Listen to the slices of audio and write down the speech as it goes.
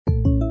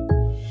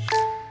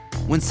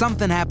When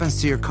something happens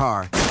to your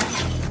car,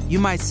 you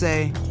might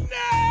say,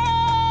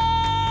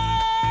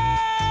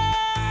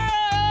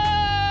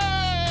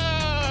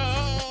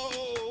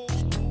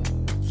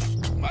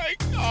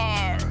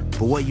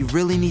 but what you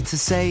really need to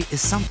say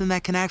is something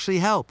that can actually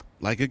help.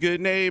 Like a good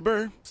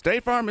neighbor,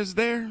 State Farm is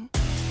there.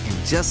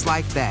 And just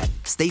like that,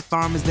 State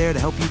Farm is there to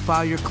help you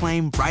file your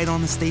claim right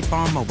on the State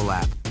Farm mobile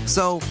app.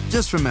 So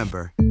just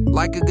remember,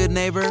 like a good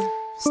neighbor,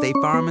 State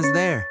Farm is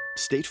there.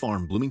 State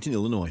Farm, Bloomington,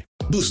 Illinois.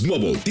 Boost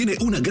Mobile tiene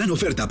una gran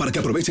oferta para que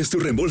aproveches tu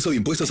reembolso de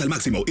impuestos al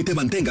máximo y te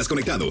mantengas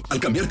conectado. Al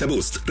cambiarte a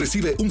Boost,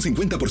 recibe un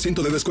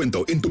 50% de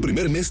descuento en tu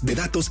primer mes de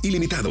datos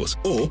ilimitados.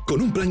 O,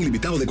 con un plan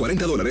ilimitado de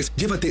 $40,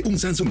 llévate un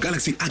Samsung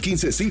Galaxy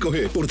A15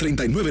 5G por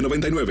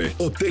 $39.99.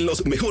 Obtén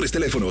los mejores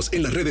teléfonos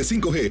en las redes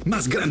 5G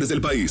más grandes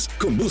del país.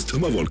 Con Boost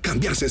Mobile,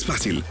 cambiarse es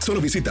fácil. Solo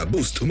visita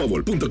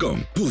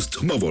boostmobile.com.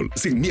 Boost Mobile,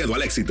 sin miedo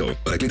al éxito.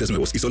 Para clientes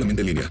nuevos y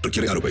solamente en línea,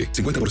 requiere AroPay.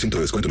 50%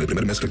 de descuento en el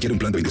primer mes requiere un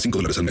plan de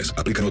 $25 al mes.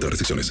 Aplican otras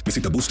restricciones.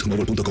 Visita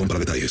boostmobile.com para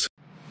detalles.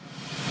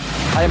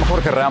 I am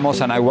Jorge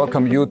Ramos and I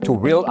welcome you to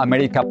Real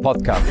America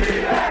Podcast.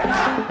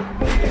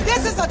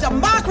 This is a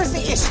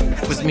democracy issue.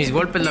 Pues mis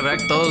golpes, la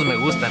verdad, todos me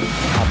gustan.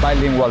 A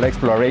bilingual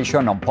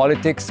exploration on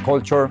politics,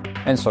 culture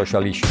and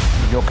social issues.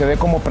 Yo quedé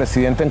como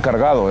presidente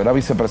encargado, era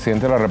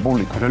vicepresidente de la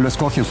República. Pero él lo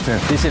escoge usted.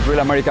 This is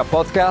Real America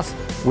Podcast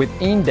with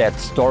in-depth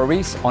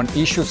stories on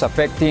issues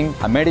affecting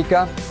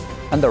America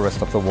and the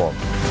rest of the world.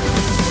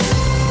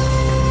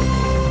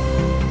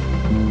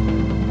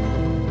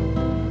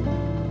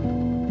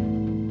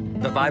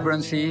 The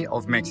vibrancy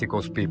of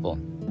Mexico's people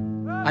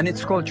and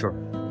its culture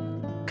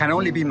can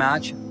only be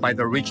matched by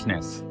the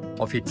richness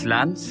of its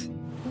lands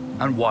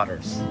and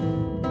waters.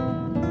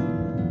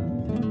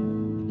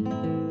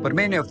 But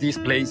many of these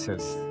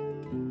places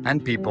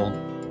and people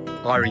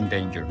are in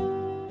danger.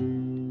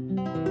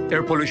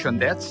 Air pollution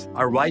deaths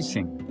are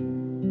rising.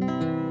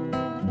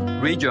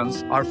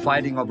 Regions are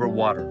fighting over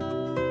water.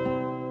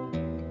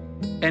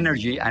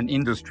 Energy and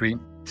industry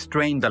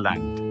strain the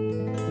land.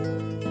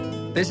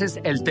 This is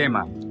El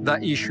Tema, the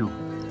issue,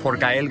 for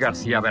Gael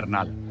García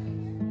Bernal,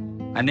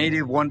 a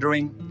native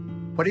wondering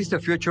what is the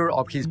future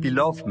of his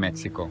beloved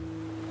Mexico.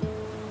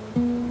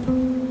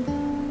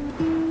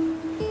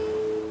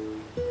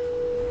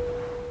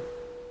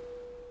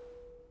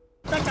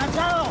 ¿Estás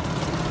cansado?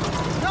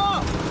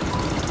 ¡No!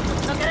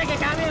 ¿No querés que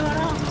cambiemos,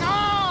 no?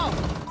 ¡No!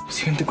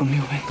 Siente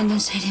conmigo, ven. ¿En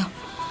serio?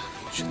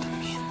 Yo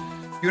también.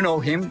 You know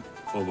him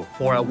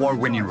for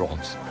award-winning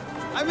roles.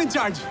 I'm in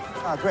charge.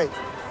 Ah, great.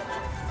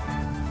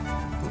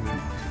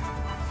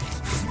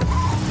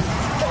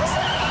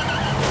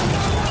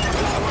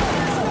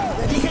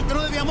 Le dije que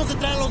no debíamos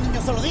entrar a los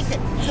niños, se lo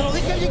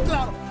dije bien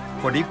claro.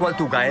 But equal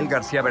to Gael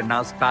García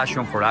Bernal's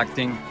passion for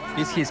acting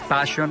is his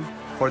passion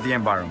for the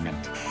environment.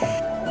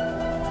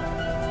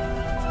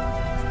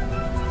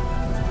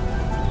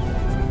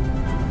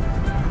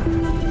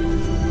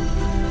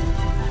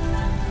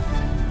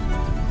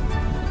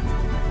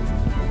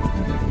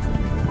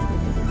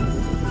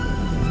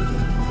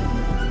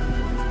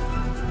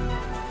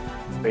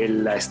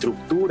 La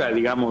estructura,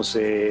 digamos,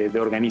 de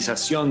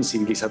organización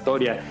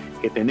civilizatoria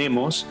que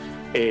tenemos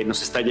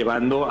nos está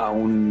llevando a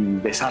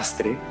un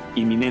desastre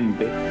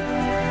inminente.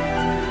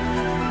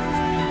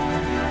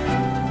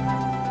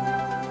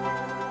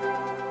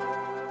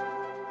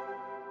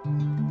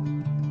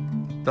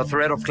 The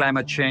threat of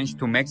climate change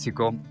to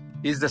Mexico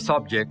is the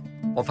subject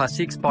of a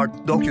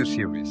 6-part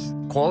docuseries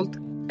called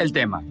El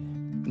Tema,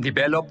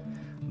 developed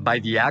by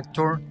the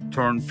actor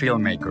turned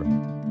filmmaker.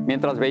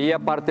 Mientras veía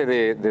parte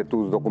de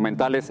tus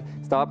documentales,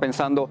 estaba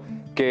pensando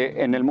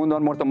que en el mundo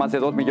han muerto más de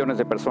 2 millones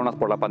de personas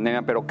por la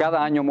pandemia, pero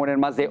cada año mueren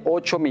más de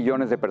 8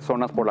 millones de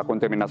personas por la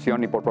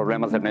contaminación y por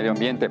problemas del medio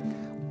ambiente.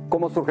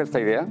 ¿Cómo surge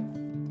esta idea?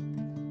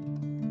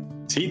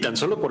 Sí, tan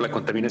solo por la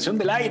contaminación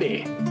del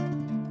aire.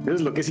 Eso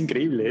es lo que es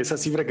increíble. Esa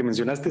cifra que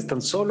mencionaste es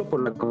tan solo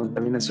por la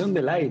contaminación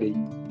del aire.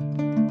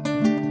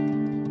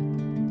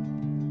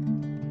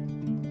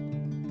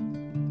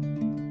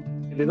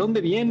 ¿De dónde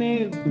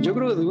viene? Yo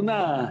creo de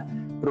una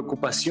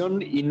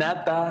preocupación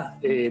innata,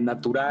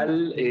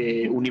 natural,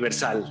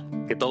 universal,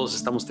 que todos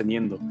estamos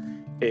teniendo.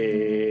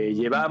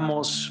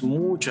 Llevamos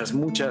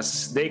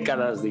muchas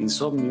décadas de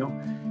insomnio,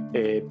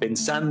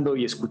 pensando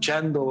y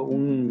escuchando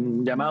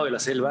un llamado de la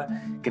selva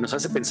que nos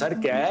hace pensar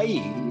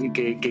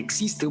que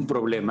existe un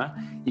problema,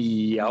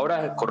 y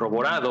ahora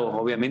corroborado,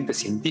 obviamente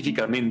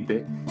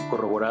científicamente,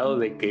 corroborado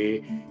de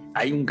que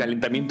hay un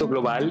calentamiento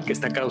global que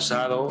está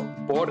causado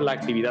por la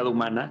actividad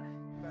humana.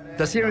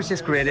 The series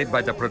is created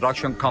by the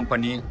production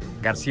company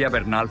García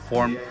Bernal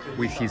formed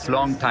with his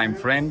longtime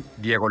friend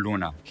Diego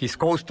Luna, his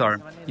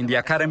co-star in the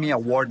Academy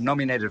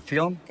Award-nominated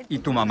film Y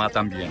tu mamá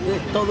también. De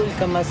todo el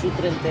Kama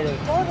Sutra entero.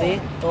 De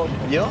todo.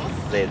 ¿Yo?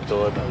 De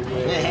todo.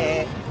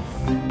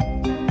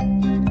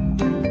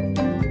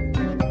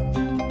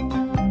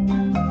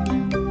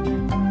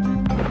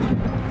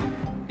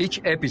 Each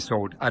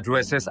episode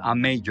addresses a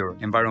major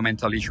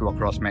environmental issue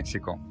across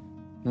Mexico.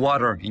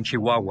 Water in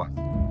Chihuahua,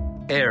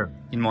 air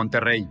in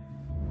Monterrey,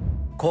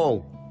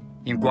 coal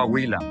in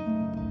Coahuila,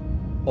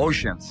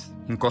 oceans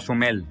in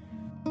Cozumel,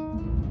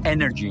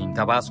 energy in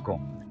Tabasco,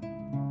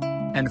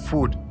 and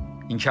food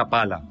in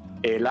Chapala.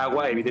 El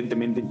agua,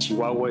 evidentemente, en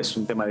Chihuahua es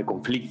un tema de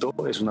conflicto,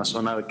 es una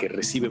zona que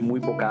recibe muy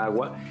poca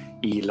agua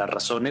y las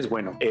razones,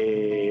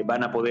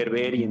 van a poder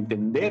ver y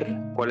entender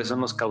cuáles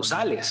son los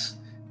causales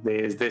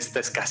de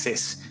esta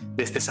escasez,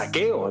 de este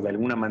saqueo, de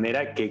alguna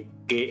manera,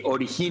 que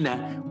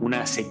origina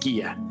una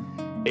sequía.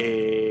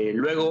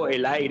 Luego,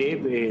 el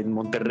aire en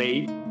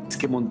Monterrey, es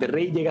que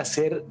Monterrey llega a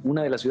ser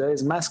una de las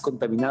ciudades más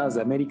contaminadas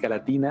de América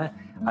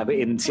Latina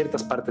en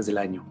ciertas partes del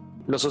año.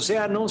 Los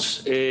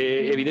océanos,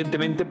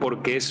 evidentemente,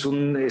 porque es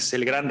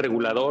el gran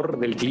regulador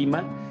del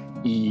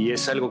clima y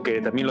es algo que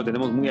también lo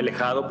tenemos muy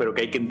alejado, pero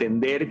que hay que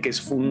entender que es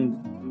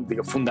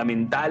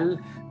fundamental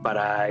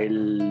para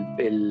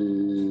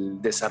el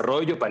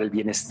desarrollo, para el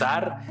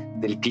bienestar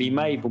del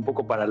clima y un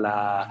poco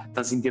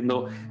están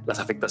sintiendo las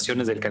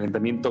afectaciones del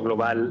calentamiento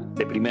global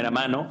de primera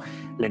mano.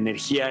 La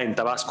energía en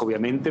Tabasco,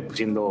 obviamente, pues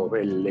siendo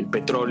el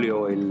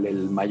petróleo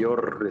el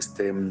mayor...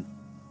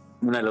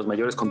 una de los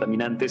mayores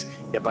contaminantes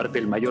y aparte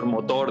el mayor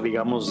motor,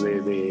 digamos,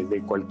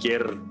 de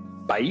cualquier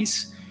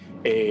país.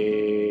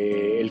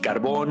 El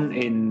carbón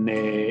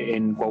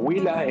en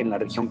Coahuila, en la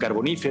región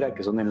carbonífera,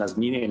 que son en las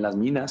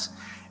minas,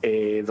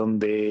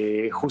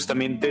 donde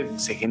justamente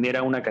se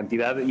genera una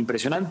cantidad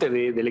impresionante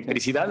de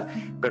electricidad,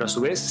 pero a su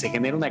vez se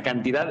genera una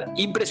cantidad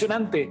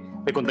impresionante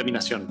de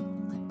contaminación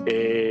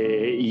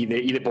y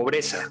de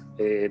pobreza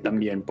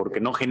también,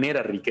 porque no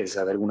genera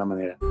riqueza de alguna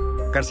manera.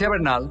 García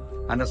Bernal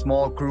and a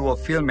small crew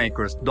of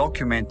filmmakers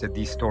documented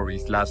these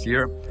stories last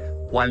year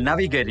while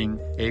navigating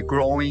a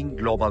growing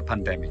global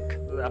pandemic.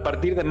 A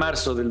partir de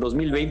marzo del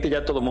 2020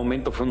 ya todo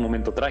momento fue un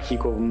momento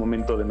trágico, un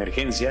momento de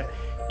emergencia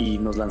y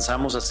nos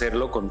lanzamos a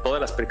hacerlo con todas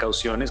las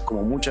precauciones,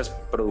 como muchas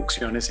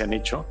producciones se han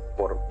hecho,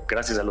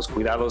 gracias a los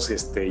cuidados y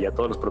a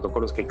todos los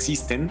protocolos que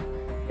existen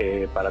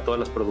para todas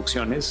las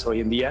producciones.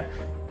 Hoy en día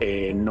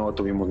no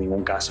tuvimos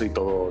ningún caso y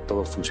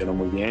todo funcionó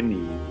muy bien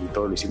y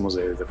todo lo hicimos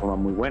de forma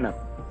muy buena.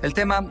 El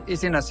tema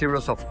isn't a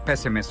series of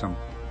pessimism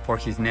for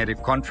his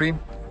native country,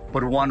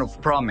 but one of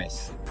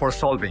promise for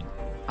solving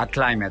a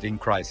climate in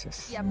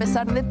crisis. Y a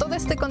pesar de todo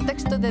este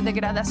contexto de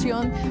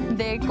degradación,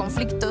 de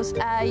conflictos,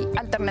 hay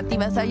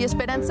alternativas, hay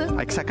esperanzas.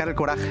 Hay que sacar el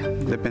coraje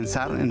de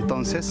pensar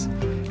entonces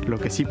lo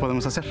que sí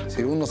podemos hacer.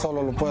 Si uno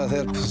solo lo puede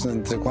hacer, pues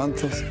 ¿entre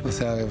cuántos? O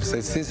sea,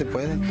 sí se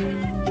puede.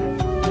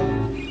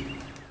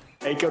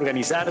 Hay que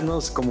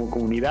organizarnos como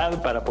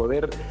comunidad para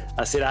poder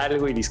hacer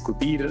algo y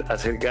discutir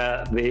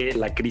acerca de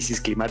la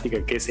crisis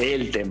climática, que es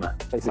el tema,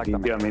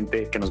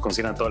 definitivamente, que nos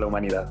concierne a toda la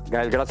humanidad.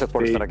 Gael, gracias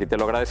por estar aquí, te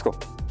lo agradezco.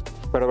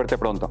 Espero verte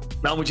pronto.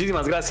 No,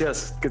 muchísimas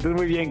gracias. Que estés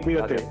muy bien,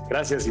 cuídate.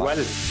 Gracias igual.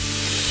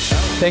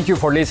 Thank you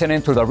for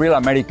listening to the Real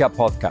America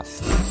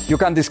podcast. You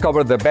can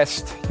discover the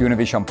best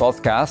Univision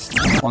podcasts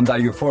on the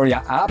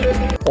Euphoria app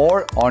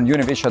or on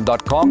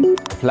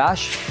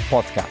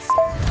univision.com/podcast.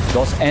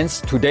 Thus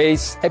ends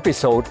today's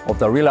episode of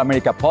the Real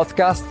America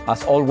podcast.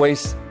 As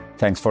always,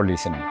 thanks for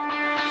listening.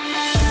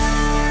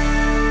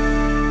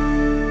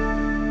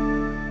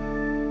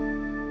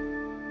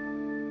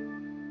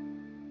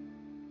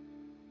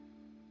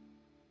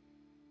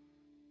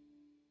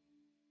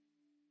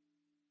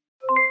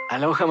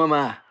 Aloha,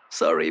 mamá.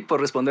 Sorry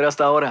por responder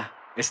hasta ahora.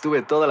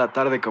 Estuve toda la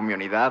tarde con mi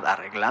unidad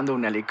arreglando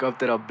un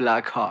helicóptero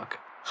Black Hawk.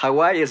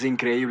 Hawái es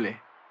increíble.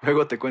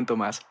 Luego te cuento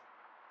más.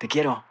 Te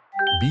quiero.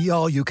 Be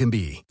All You Can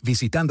Be,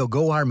 visitando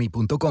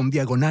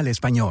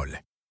goarmy.com/español.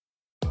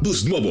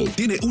 Boost Mobile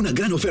tiene una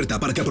gran oferta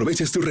para que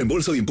aproveches tu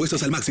reembolso de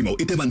impuestos al máximo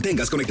y te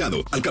mantengas conectado.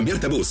 Al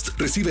cambiarte a Boost,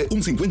 recibe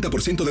un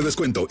 50% de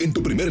descuento en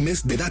tu primer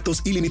mes de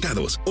datos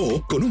ilimitados.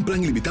 O, con un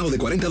plan ilimitado de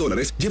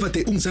 $40,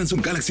 llévate un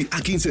Samsung Galaxy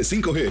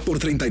A15 5G por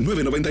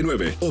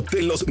 $39.99.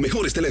 Obtén los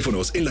mejores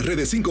teléfonos en las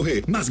redes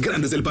 5G más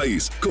grandes del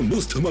país. Con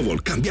Boost Mobile,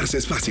 cambiarse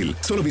es fácil.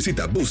 Solo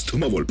visita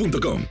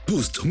boostmobile.com.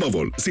 Boost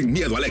Mobile, sin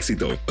miedo al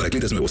éxito. Para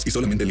clientes nuevos y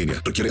solamente en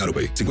línea, requiere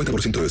AutoPay.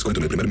 50% de descuento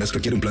en el primer mes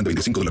requiere un plan de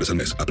 $25 al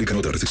mes. Aplican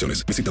otras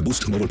restricciones. Visita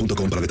boostmobile.com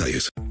para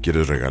detalles.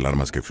 ¿Quieres regalar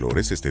más que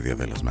flores este Día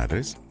de las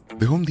Madres?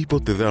 The Home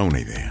Depot te da una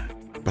idea.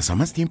 Pasa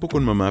más tiempo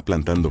con mamá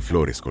plantando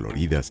flores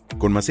coloridas,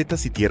 con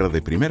macetas y tierra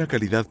de primera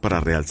calidad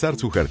para realzar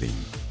su jardín.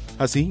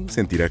 Así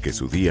sentirá que es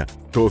su día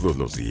todos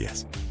los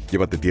días.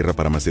 Llévate tierra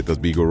para macetas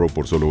Vigoro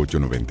por solo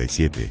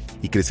 $8.97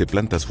 y crece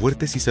plantas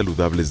fuertes y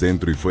saludables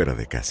dentro y fuera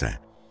de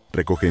casa.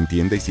 Recoge en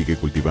tienda y sigue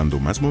cultivando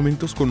más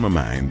momentos con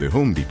mamá en The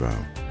Home Depot.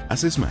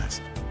 Haces más,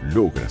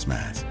 logras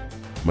más.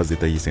 Más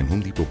detalles en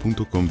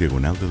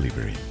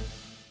homedepot.com/delivery.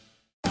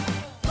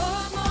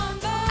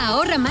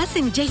 Ahorra más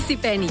en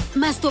JCPenney,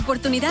 más tu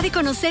oportunidad de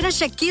conocer a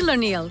Shaquille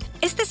O'Neal.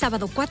 Este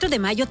sábado 4 de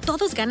mayo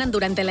todos ganan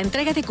durante la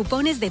entrega de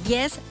cupones de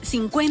 $10,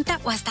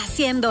 $50 o hasta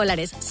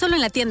 $100, solo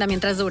en la tienda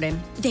mientras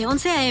duren. De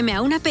 11 a.m.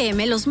 a 1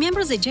 p.m., los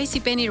miembros de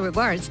JCPenney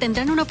Rewards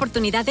tendrán una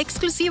oportunidad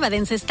exclusiva de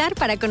encestar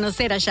para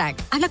conocer a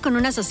Shaq. Habla con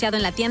un asociado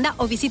en la tienda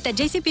o visita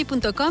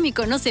jcp.com y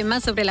conoce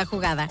más sobre la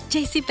jugada.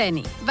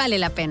 JCPenney, vale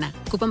la pena.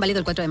 Cupón válido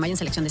el 4 de mayo en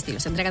selección de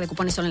estilos. Entrega de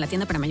cupones solo en la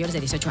tienda para mayores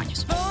de 18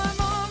 años.